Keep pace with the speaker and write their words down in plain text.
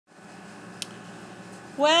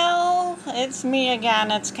Well, it's me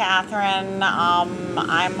again. It's Catherine.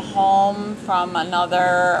 I'm home from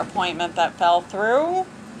another appointment that fell through.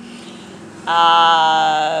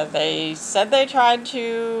 They said they tried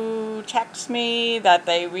to text me that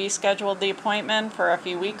they rescheduled the appointment for a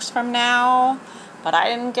few weeks from now, but I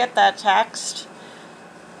didn't get that text.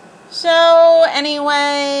 So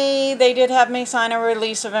anyway, they did have me sign a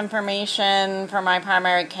release of information for my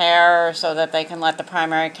primary care so that they can let the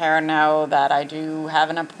primary care know that I do have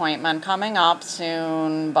an appointment coming up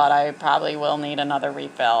soon, but I probably will need another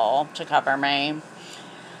refill to cover me.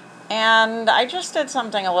 And I just did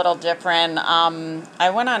something a little different. I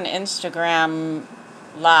went on Instagram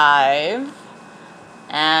Live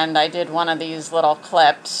and I did one of these little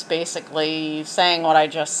clips basically saying what I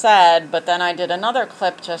just said, but then I did another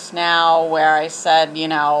clip just now where I said, you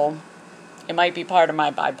know, it might be part of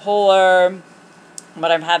my bipolar,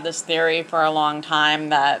 but I've had this theory for a long time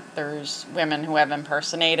that there's women who have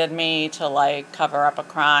impersonated me to like cover up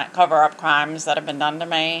crimes that have been done to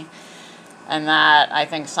me, and that I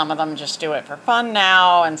think some of them just do it for fun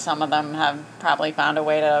now, and some of them have probably found a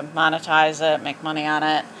way to monetize it, make money on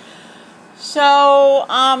it. So,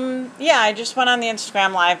 yeah, I just went on the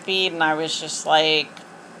Instagram live feed and I was just like,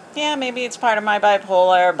 yeah, maybe it's part of my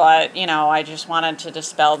bipolar, but, you know, I just wanted to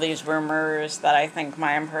dispel these rumors that I think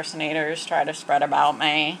my impersonators try to spread about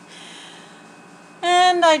me.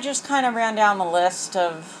 And I just kind of ran down the list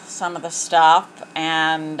of some of the stuff,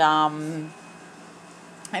 and I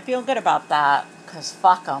feel good about that, because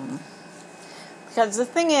fuck them. Because the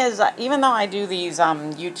thing is, even though I do these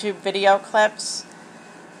YouTube video clips,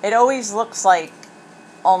 it always looks like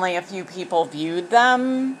only a few people viewed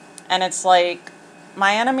them, and it's like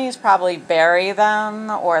my enemies probably bury them,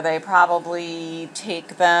 or they probably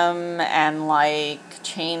take them and like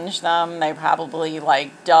change them. They probably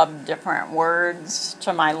like dub different words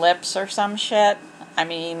to my lips or some shit. I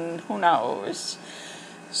mean, who knows?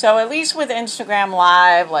 So at least with Instagram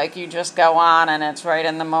Live, like you just go on and it's right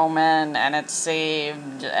in the moment and it's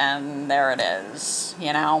saved and there it is,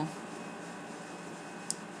 you know?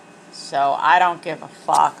 So I don't give a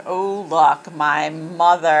fuck. Oh, look, my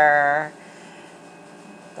mother.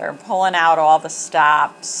 They're pulling out all the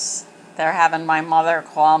stops. They're having my mother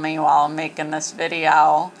call me while I'm making this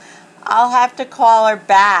video. I'll have to call her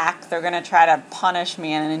back. They're going to try to punish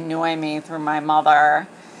me and annoy me through my mother.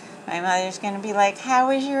 My mother's going to be like, how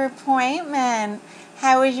was your appointment?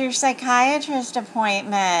 How was your psychiatrist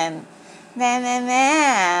appointment?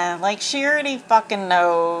 Like, she already fucking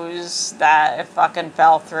knows that it fucking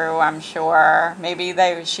fell through, I'm sure. Maybe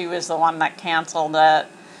she was the one that canceled it.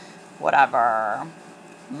 Whatever.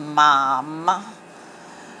 Mom.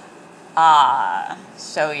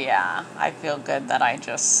 So yeah, I feel good that I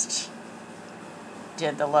just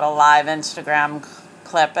did the little live Instagram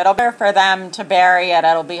clip. It'll be better for them to bury it.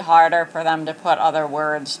 It'll be harder for them to put other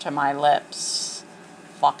words to my lips.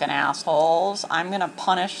 Fucking assholes. I'm gonna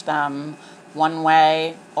punish them one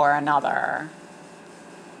way or another.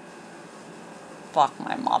 Fuck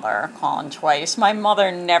my mother, calling twice. My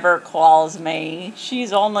mother never calls me.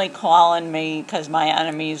 She's only calling me because my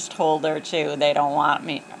enemies told her to. They don't want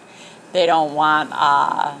me. They don't want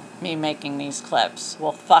me making these clips.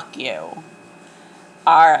 Well, fuck you.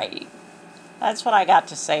 Alright. That's what I got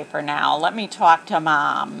to say for now. Let me talk to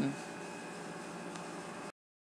Mom.